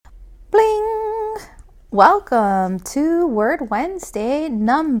Welcome to Word Wednesday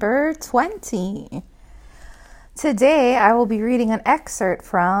number 20. Today I will be reading an excerpt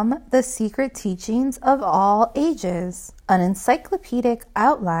from The Secret Teachings of All Ages, an encyclopedic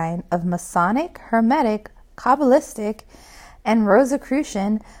outline of Masonic, Hermetic, Kabbalistic, and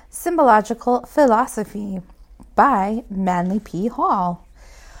Rosicrucian symbological philosophy by Manly P. Hall.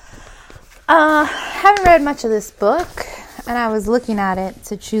 Haven't read much of this book, and I was looking at it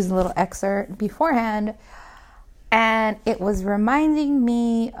to choose a little excerpt beforehand, and it was reminding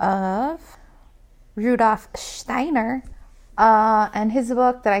me of Rudolf Steiner and his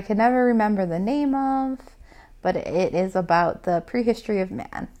book that I can never remember the name of, but it is about the prehistory of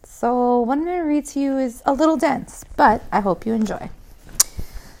man. So what I'm going to read to you is a little dense, but I hope you enjoy.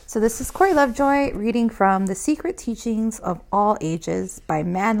 So this is Corey Lovejoy reading from The Secret Teachings of All Ages by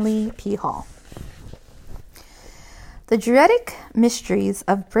Manly P. Hall. The Druidic Mysteries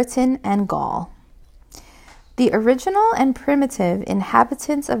of Britain and Gaul. The original and primitive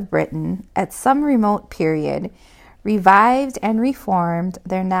inhabitants of Britain, at some remote period, revived and reformed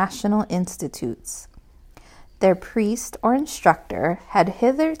their national institutes. Their priest or instructor had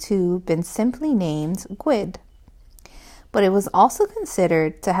hitherto been simply named Gwyd, but it was also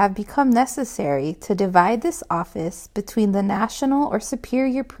considered to have become necessary to divide this office between the national or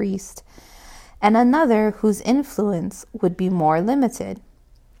superior priest and another whose influence would be more limited.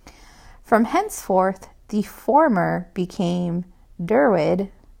 From henceforth, the former became Druid,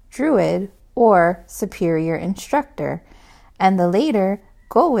 or superior instructor, and the later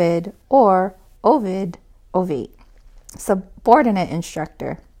Gowyd, or Ovate, subordinate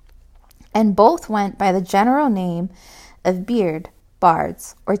instructor, and both went by the general name of Beard,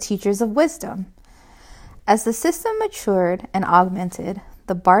 bards, or teachers of wisdom. As the system matured and augmented,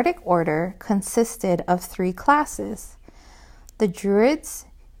 the bardic order consisted of three classes: the Druids,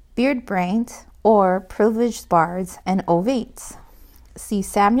 Beard-brained, or privileged bards, and Ovates. See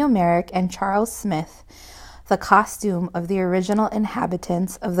Samuel Merrick and Charles Smith, The Costume of the Original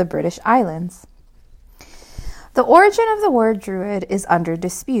Inhabitants of the British Islands. The origin of the word Druid is under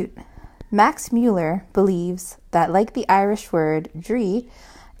dispute. Max Muller believes that, like the Irish word dree,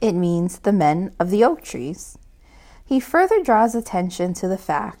 it means the men of the oak trees. He further draws attention to the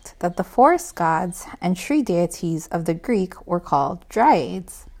fact that the forest gods and tree deities of the Greek were called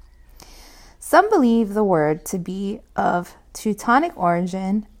Dryads. Some believe the word to be of Teutonic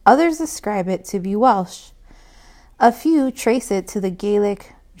origin, others ascribe it to be Welsh. A few trace it to the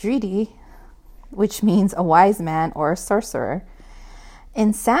Gaelic Druidi, which means a wise man or a sorcerer.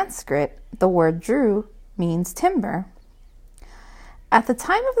 In Sanskrit, the word Dru means timber. At the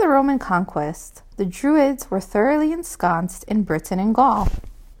time of the Roman conquest, the Druids were thoroughly ensconced in Britain and Gaul.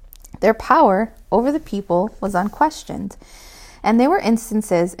 Their power over the people was unquestioned, and there were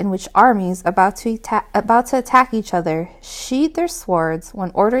instances in which armies about to attack each other sheathed their swords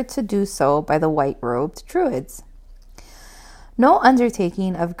when ordered to do so by the white-robed Druids. No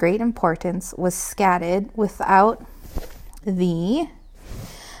undertaking of great importance was scattered without the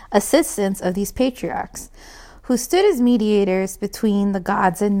assistance of these patriarchs, who stood as mediators between the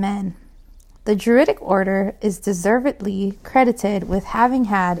gods and men. The Druidic order is deservedly credited with having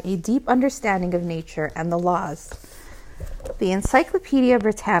had a deep understanding of nature and the laws. The Encyclopedia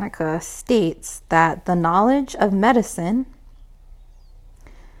Britannica states that the knowledge of medicine...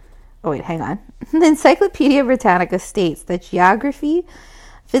 The Encyclopedia Britannica states that geography,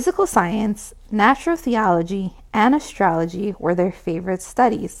 physical science, natural theology, and astrology were their favorite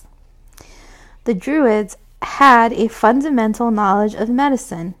studies. The Druids had a fundamental knowledge of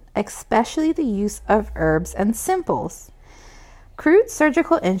medicine, especially the use of herbs and simples. Crude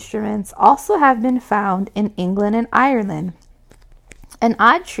surgical instruments also have been found in England and Ireland. An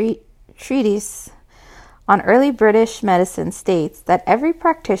odd treatise on early British medicine states that every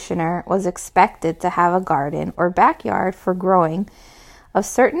practitioner was expected to have a garden or backyard for growing of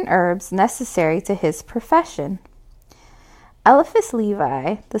certain herbs necessary to his profession. Eliphas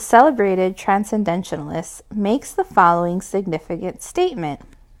Levi, the celebrated transcendentalist, makes the following significant statement.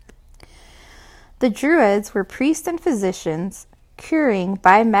 The Druids were priests and physicians, curing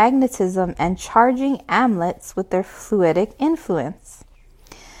by magnetism and charging amulets with their fluidic influence.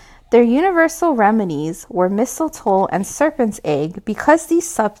 Their universal remedies were mistletoe and serpent's egg because these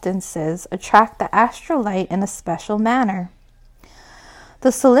substances attract the astral light in a special manner.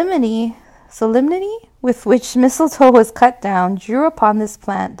 The solemnity with which mistletoe was cut down drew upon this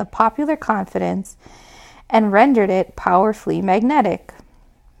plant the popular confidence and rendered it powerfully magnetic.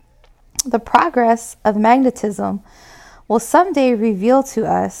 The progress of magnetism will someday reveal to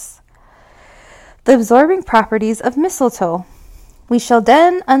us the absorbing properties of mistletoe. We shall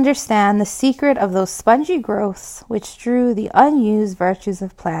then understand the secret of those spongy growths which drew the unused virtues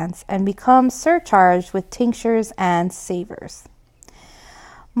of plants and become surcharged with tinctures and savors.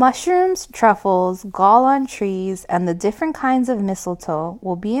 Mushrooms, truffles, gall on trees, and the different kinds of mistletoe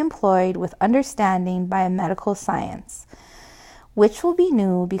will be employed with understanding by a medical science, which will be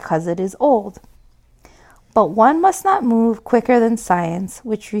new because it is old. But one must not move quicker than science,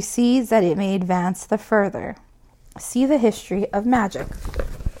 which recedes that it may advance the further. See the history of magic.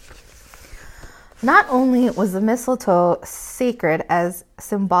 Not only was the mistletoe sacred as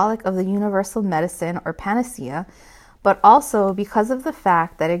symbolic of the universal medicine or panacea, but also because of the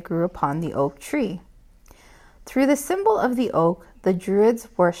fact that it grew upon the oak tree. Through the symbol of the oak, the Druids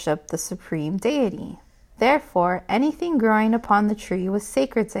worshipped the supreme deity. Therefore, anything growing upon the tree was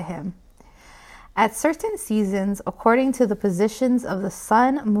sacred to him. At certain seasons, according to the positions of the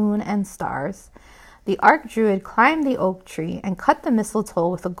sun, moon, and stars, the Archdruid climbed the oak tree and cut the mistletoe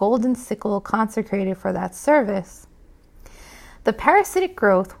with a golden sickle consecrated for that service. The parasitic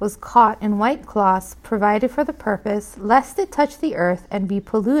growth was caught in white cloths provided for the purpose, lest it touch the earth and be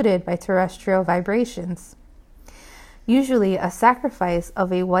polluted by terrestrial vibrations. Usually, a sacrifice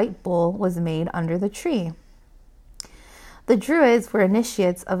of a white bull was made under the tree. The Druids were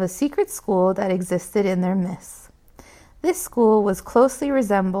initiates of a secret school that existed in their midst. This school was closely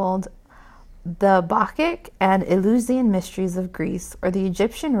resembled the Bacchic and Eleusinian mysteries of Greece, or the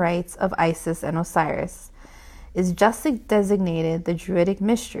Egyptian rites of Isis and Osiris, is justly designated the Druidic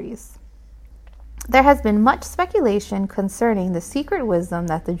mysteries. There has been much speculation concerning the secret wisdom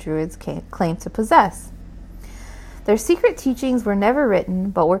that the Druids claimed to possess. Their secret teachings were never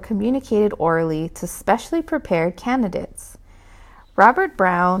written, but were communicated orally to specially prepared candidates. Robert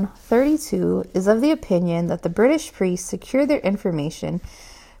Brown, 32, is of the opinion that the British priests secured their information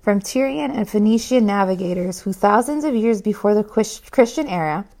from Tyrian and Phoenician navigators who, thousands of years before the Christian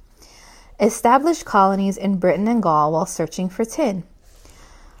era, established colonies in Britain and Gaul while searching for tin.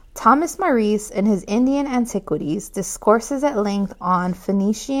 Thomas Maurice, in his Indian Antiquities, discourses at length on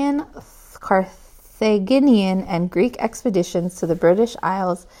Phoenician, Carthaginian, and Greek expeditions to the British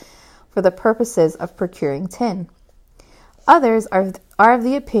Isles for the purposes of procuring tin. Others are of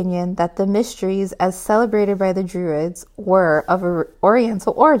the opinion that the mysteries, as celebrated by the Druids, were of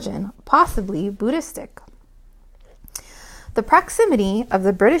Oriental origin, possibly Buddhistic. The proximity of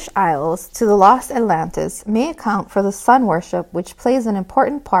the British Isles to the lost Atlantis may account for the sun worship, which plays an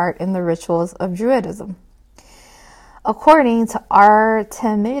important part in the rituals of Druidism. According to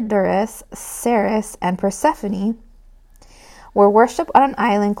Artemidoros, Ceres, and Persephone were worshipped on an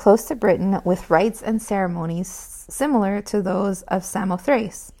island close to Britain with rites and ceremonies similar to those of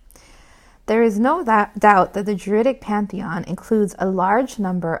Samothrace. There is no doubt that the Druidic pantheon includes a large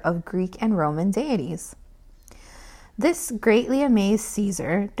number of Greek and Roman deities. This greatly amazed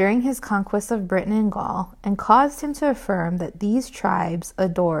Caesar during his conquest of Britain and Gaul, and caused him to affirm that these tribes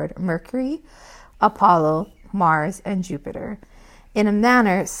adored Mercury, Apollo, Mars, and Jupiter, in a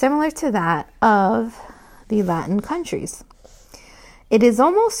manner similar to that of the Latin countries. It is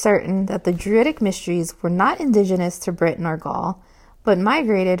almost certain that the Druidic mysteries were not indigenous to Britain or Gaul, but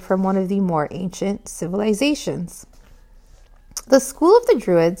migrated from one of the more ancient civilizations. The school of the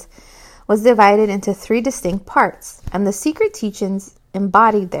Druids was divided into 3 distinct parts, and the secret teachings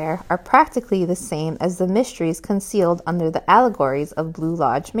embodied there are practically the same as the mysteries concealed under the allegories of Blue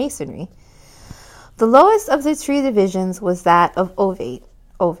Lodge masonry. The lowest of the 3 divisions was that of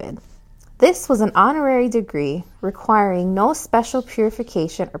Ovid. This was an honorary degree requiring no special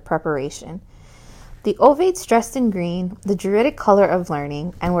purification or preparation. The Ovids dressed in green, the Druidic color of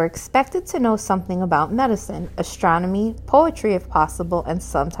learning, and were expected to know something about medicine, astronomy, poetry if possible, and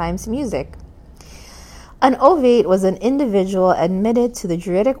sometimes music. An Ovid was an individual admitted to the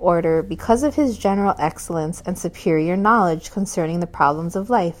Druidic order because of his general excellence and superior knowledge concerning the problems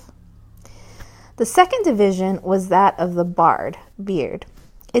of life. The second division was that of the Bard, Beard.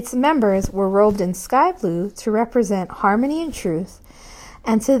 Its members were robed in sky blue to represent harmony and truth,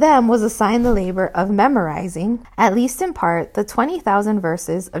 and to them was assigned the labor of memorizing, at least in part, the 20,000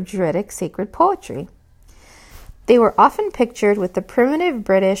 verses of Druidic sacred poetry. They were often pictured with the primitive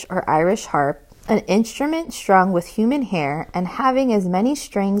British or Irish harp, an instrument strung with human hair and having as many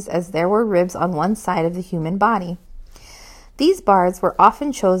strings as there were ribs on one side of the human body. These bards were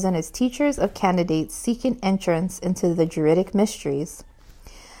often chosen as teachers of candidates seeking entrance into the Druidic mysteries.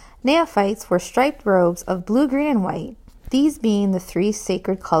 Neophytes wore striped robes of blue, green, and white, these being the 3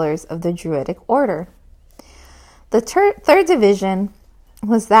 sacred colors of the Druidic order. The third division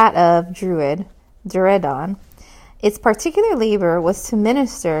was that of Druid, Druidon. Its particular labor was to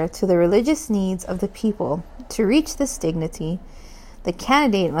minister to the religious needs of the people. To reach this dignity, the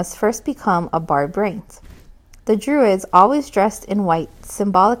candidate must first become a bard braint. The Druids always dressed in white,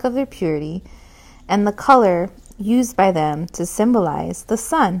 symbolic of their purity, and the color used by them to symbolize the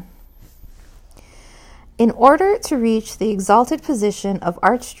sun. In order to reach the exalted position of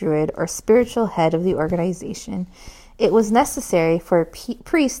Archdruid or spiritual head of the organization, it was necessary for a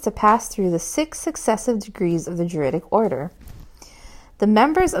priest to pass through the 6 successive degrees of the Druidic order. The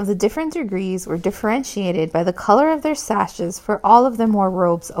members of the different degrees were differentiated by the color of their sashes, for all of them wore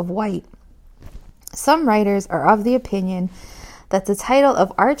robes of white. Some writers are of the opinion that the title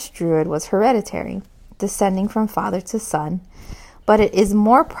of Archdruid was hereditary, descending from father to son, but it is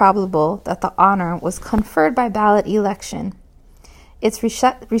more probable that the honor was conferred by ballot election. Its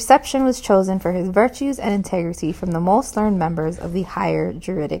reception was chosen for his virtues and integrity from the most learned members of the higher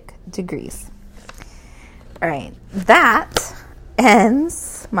Druidic degrees. All right, that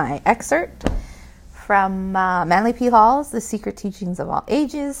ends my excerpt from Manly P. Hall's The Secret Teachings of All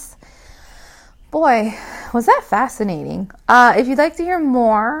Ages. Boy, was that fascinating. If you'd like to hear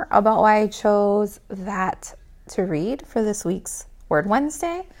more about why I chose that to read for this week's Word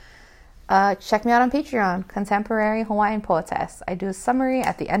Wednesday, check me out on Patreon, Contemporary Hawaiian Poetess. I do a summary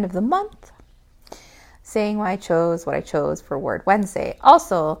at the end of the month saying why I chose what I chose for Word Wednesday.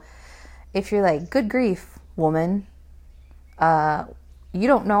 Also, if you're like, good grief, woman, you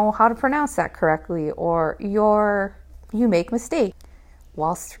don't know how to pronounce that correctly, or you make mistakes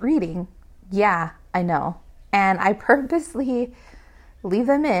whilst reading. Yeah, I know. And I purposely leave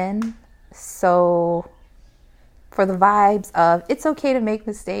them in so for the vibes of it's okay to make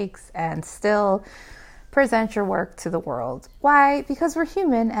mistakes and still present your work to the world. Why? Because we're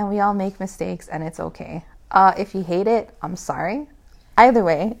human and we all make mistakes and it's okay. If you hate it, I'm sorry. Either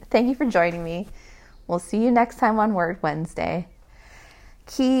way, thank you for joining me. We'll see you next time on Word Wednesday.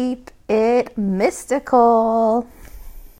 Keep it mystical.